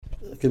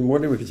Good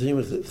morning. We're continuing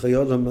with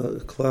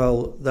Chayodam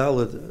Klal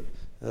Daled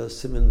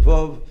Siman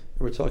Vov, and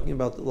we're talking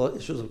about the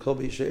issues of Kol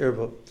B'Isha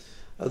Erva.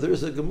 There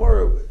is a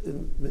Gemara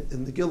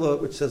in the Gila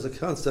which says a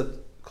concept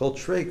called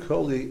Trei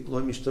Koli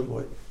Lo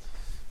Mishtamoy,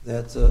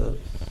 that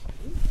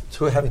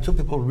having two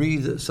people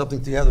read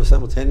something together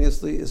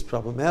simultaneously is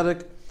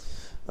problematic.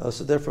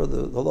 So therefore,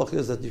 the halacha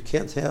is that you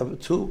can't have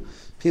two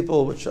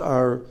people which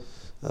are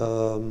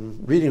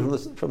reading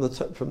from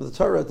the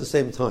Torah at the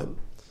same time,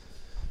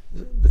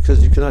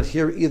 because you cannot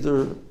hear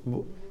either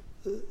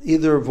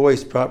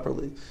voice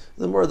properly.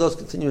 The Gemara does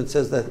continue and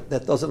says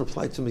that doesn't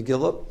apply to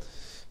Megillah,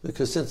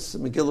 because since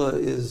Megillah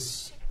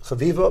is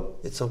chaviva,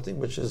 it's something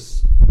which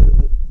is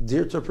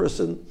dear to a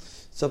person,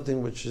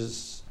 something which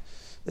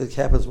it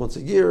happens once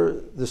a year,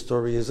 the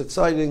story is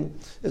exciting,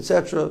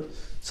 etc.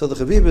 So the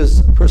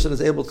chavivas, person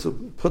is able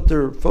to put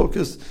their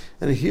focus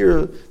and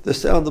hear the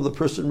sound of the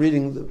person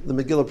reading the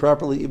Megillah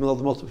properly, even though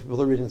the multiple people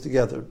are reading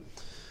together.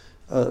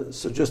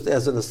 So just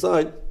as an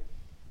aside,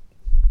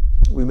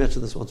 we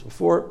mentioned this once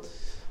before.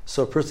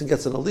 So a person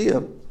gets an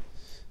aliyah.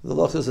 The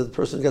law is that the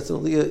person gets an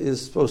aliyah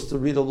is supposed to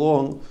read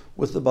along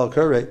with the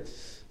Balkarei.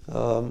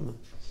 The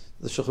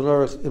Shulchan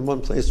Aruch in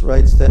one place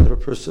writes that if a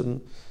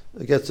person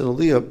gets an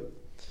aliyah,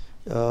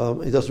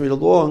 he doesn't read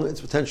along,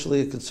 it's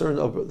potentially a concern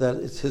that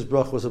his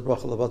bracha was a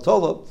bracha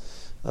levatala.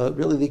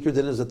 Really, the ikar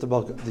din is that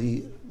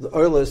the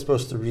Orla is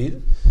supposed to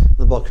read.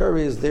 The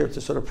Balkarei is there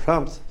to sort of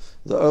prompt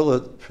the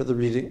Orla for the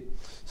reading.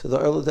 So the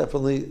Orla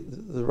definitely,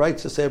 the right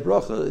to say a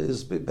bracha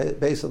is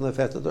based on the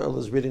fact that the Orla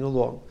is reading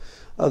along.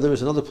 There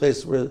is another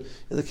place where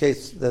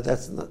indicates that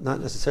that's not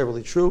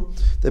necessarily true,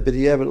 that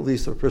b'diavad, at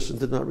least if a person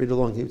did not read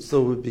along, he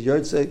still would be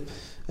yodse,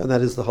 and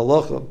that is the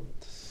halacha.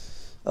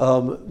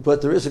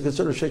 But there is a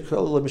concern of Sheikh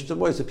Kol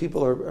Mishtamoy, so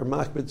people are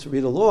makbid to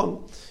read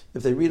along.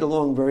 If they read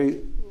along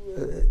very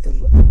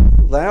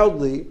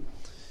loudly,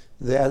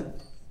 that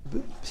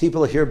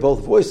people hear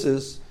both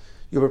voices,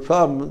 you have a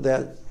problem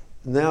that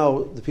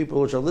now the people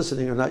which are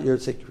listening are not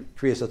Yotzei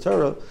Kriyas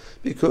HaTorah,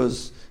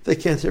 because they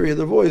can't hear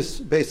either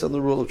voice based on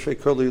the rule of Trei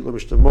Koli Lo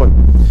Mishtamoy.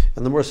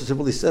 And the Morsa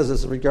simply says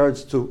this in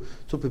regards to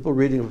two people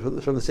reading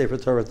from the Sefer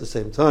Torah at the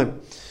same time.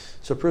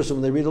 So a person,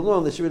 when they read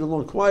along, they should read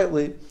along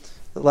quietly,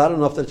 loud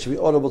enough that it should be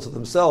audible to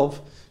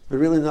themselves, but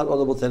really not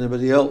audible to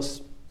anybody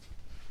else.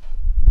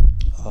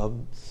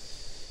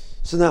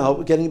 So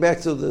now, getting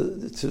back to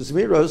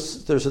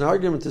Zmiros, there's an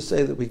argument to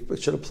say that we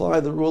should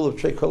apply the rule of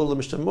Trei Koli Lo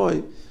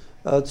Mishtamoy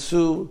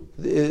to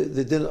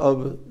the din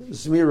of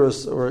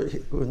Zmiros, or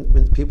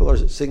when people are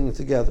singing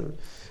together.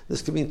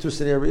 This could be in two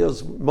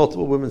scenarios: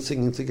 multiple women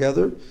singing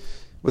together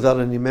without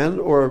any men,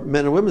 or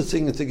men and women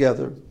singing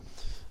together.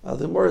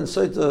 The more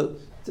insight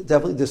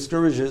definitely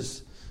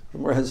discourages. The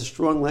more has a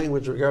strong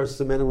language in regards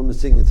to men and women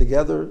singing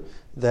together,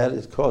 that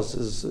it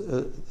causes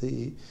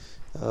the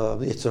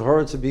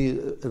Yitzhahara to be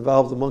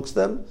involved amongst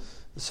them.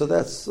 So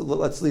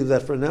let's leave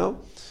that for now.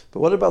 But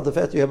what about the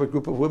fact you have a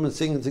group of women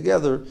singing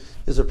together?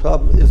 Is there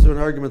an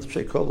argument of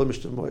Sheikh Kol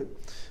Mishtamoy?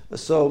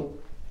 So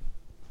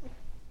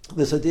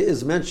this idea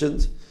is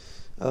mentioned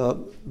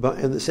in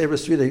the Sefer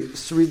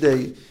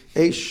Sridei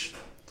Eish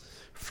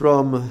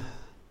from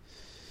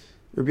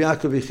Rabbi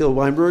Yaakov Yechiel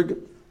Weinberg,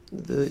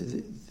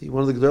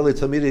 one of the Gedolei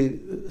Talmidei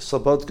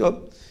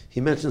Slobodka.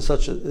 He mentioned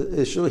such an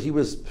issue. He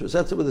was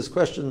presented with this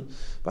question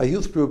by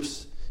youth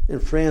groups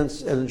in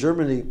France and in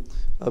Germany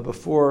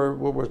before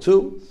World War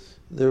II.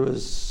 There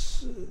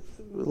was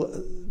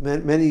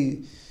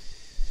many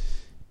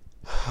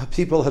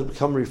people had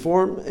become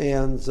reform,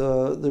 and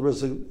there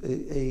was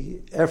a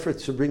effort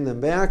to bring them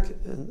back.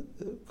 And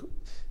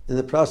in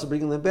the process of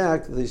bringing them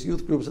back, these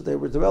youth groups that they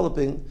were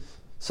developing,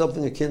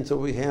 something akin to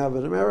what we have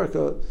in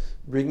America,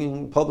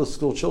 bringing public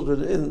school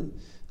children in,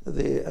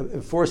 they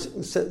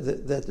enforcing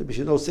that there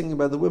should no singing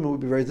by the women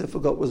would be very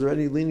difficult. Was there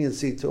any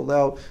leniency to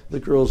allow the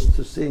girls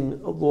to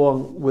sing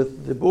along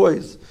with the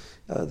boys?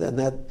 Then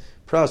that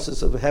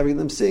process of having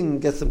them sing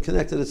gets them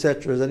connected,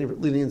 etc. Is any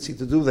leniency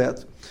to do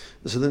that?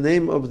 So the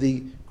name of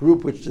the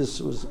group which this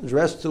was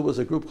addressed to was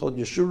a group called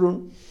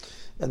Yeshurun,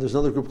 and there's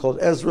another group called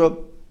Ezra.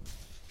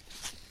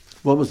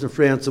 One was in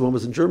France and one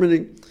was in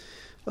Germany.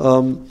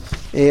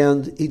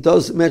 And he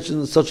does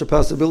mention such a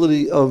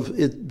possibility of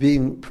it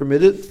being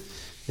permitted.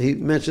 He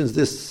mentions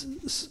this,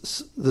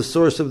 the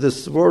source of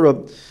this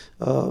svara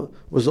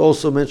was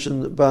also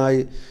mentioned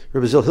by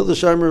Rabbi Zil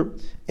Hildesheimer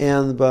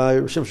and by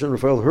Shimshon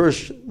Raphael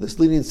Hirsch, this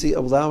leniency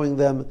of allowing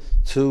them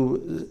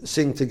to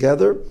sing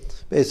together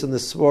based on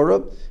this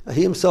svara.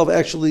 He himself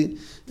actually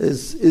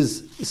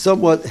is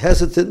somewhat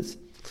hesitant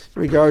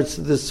in regards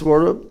to this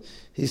svara.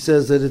 He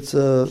says that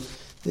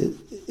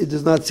it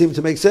does not seem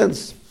to make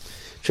sense.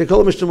 Sheikh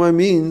Kol Mishtamoy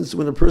means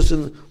when a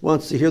person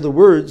wants to hear the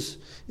words,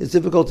 it's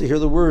difficult to hear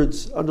the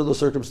words under those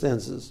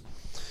circumstances.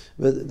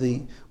 But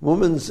the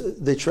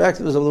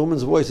attractiveness of the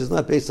woman's voice is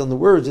not based on the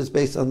words, it's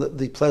based on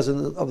the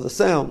pleasantness of the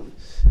sound.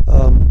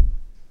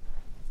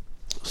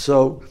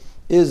 So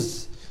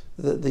is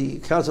the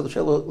concept of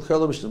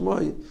Klal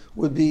Mishtamoy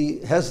would be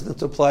hesitant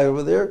to apply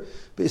over there,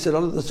 but he said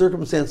under the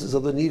circumstances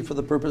of the need for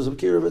the purpose of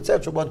Kiruv,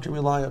 etc., one can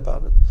rely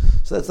upon it.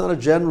 So that's not a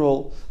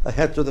general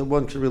heter that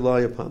one can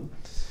rely upon.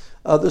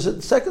 There's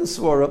a second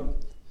svara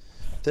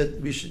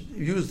that we should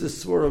use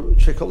this svara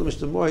Klal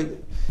Mishtamoy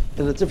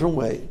in a different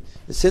way.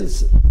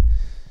 Since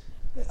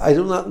I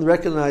do not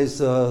recognize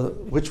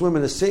which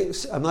woman is singing,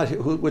 I'm not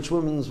which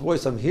woman's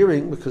voice I'm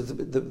hearing because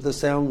the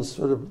sounds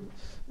sort of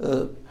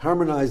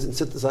harmonized and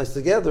synthesized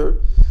together.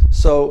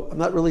 So I'm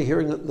not really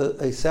hearing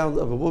a sound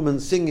of a woman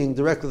singing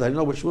directly. I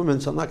know which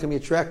woman, so I'm not going to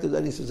be attracted to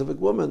any specific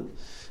woman.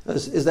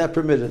 Is that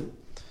permitted?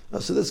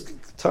 So this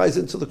ties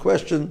into the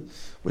question,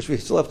 which we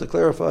still have to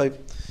clarify.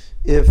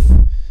 If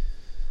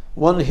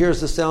one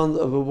hears the sound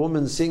of a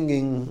woman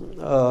singing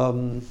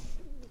on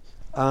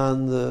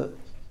the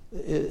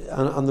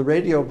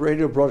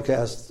radio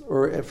broadcast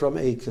or from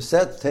a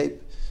cassette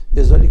tape,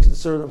 is there any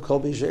concern of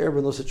Kol B'Yisha'er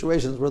in those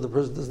situations where the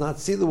person does not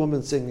see the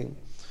woman singing?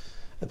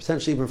 And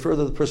potentially even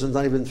further, the person is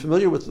not even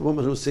familiar with the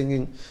woman who's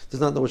singing, does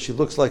not know what she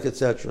looks like,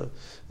 etc.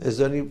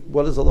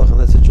 What is the law in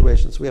that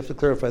situation? So we have to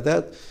clarify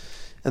that.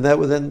 And that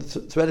would then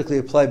theoretically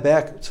apply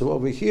back to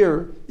over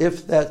here.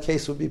 If that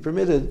case would be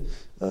permitted,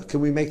 can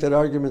we make that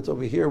argument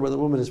over here where the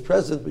woman is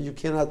present, but you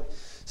cannot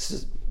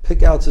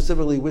pick out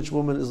specifically which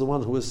woman is the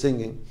one who is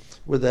singing?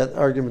 Would that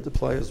argument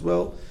apply as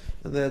well?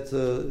 And that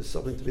is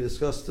something to be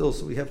discussed still.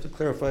 So we have to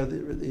clarify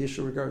the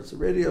issue regards to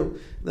radio, and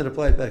then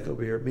apply it back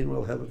over here.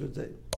 Meanwhile, have a good day.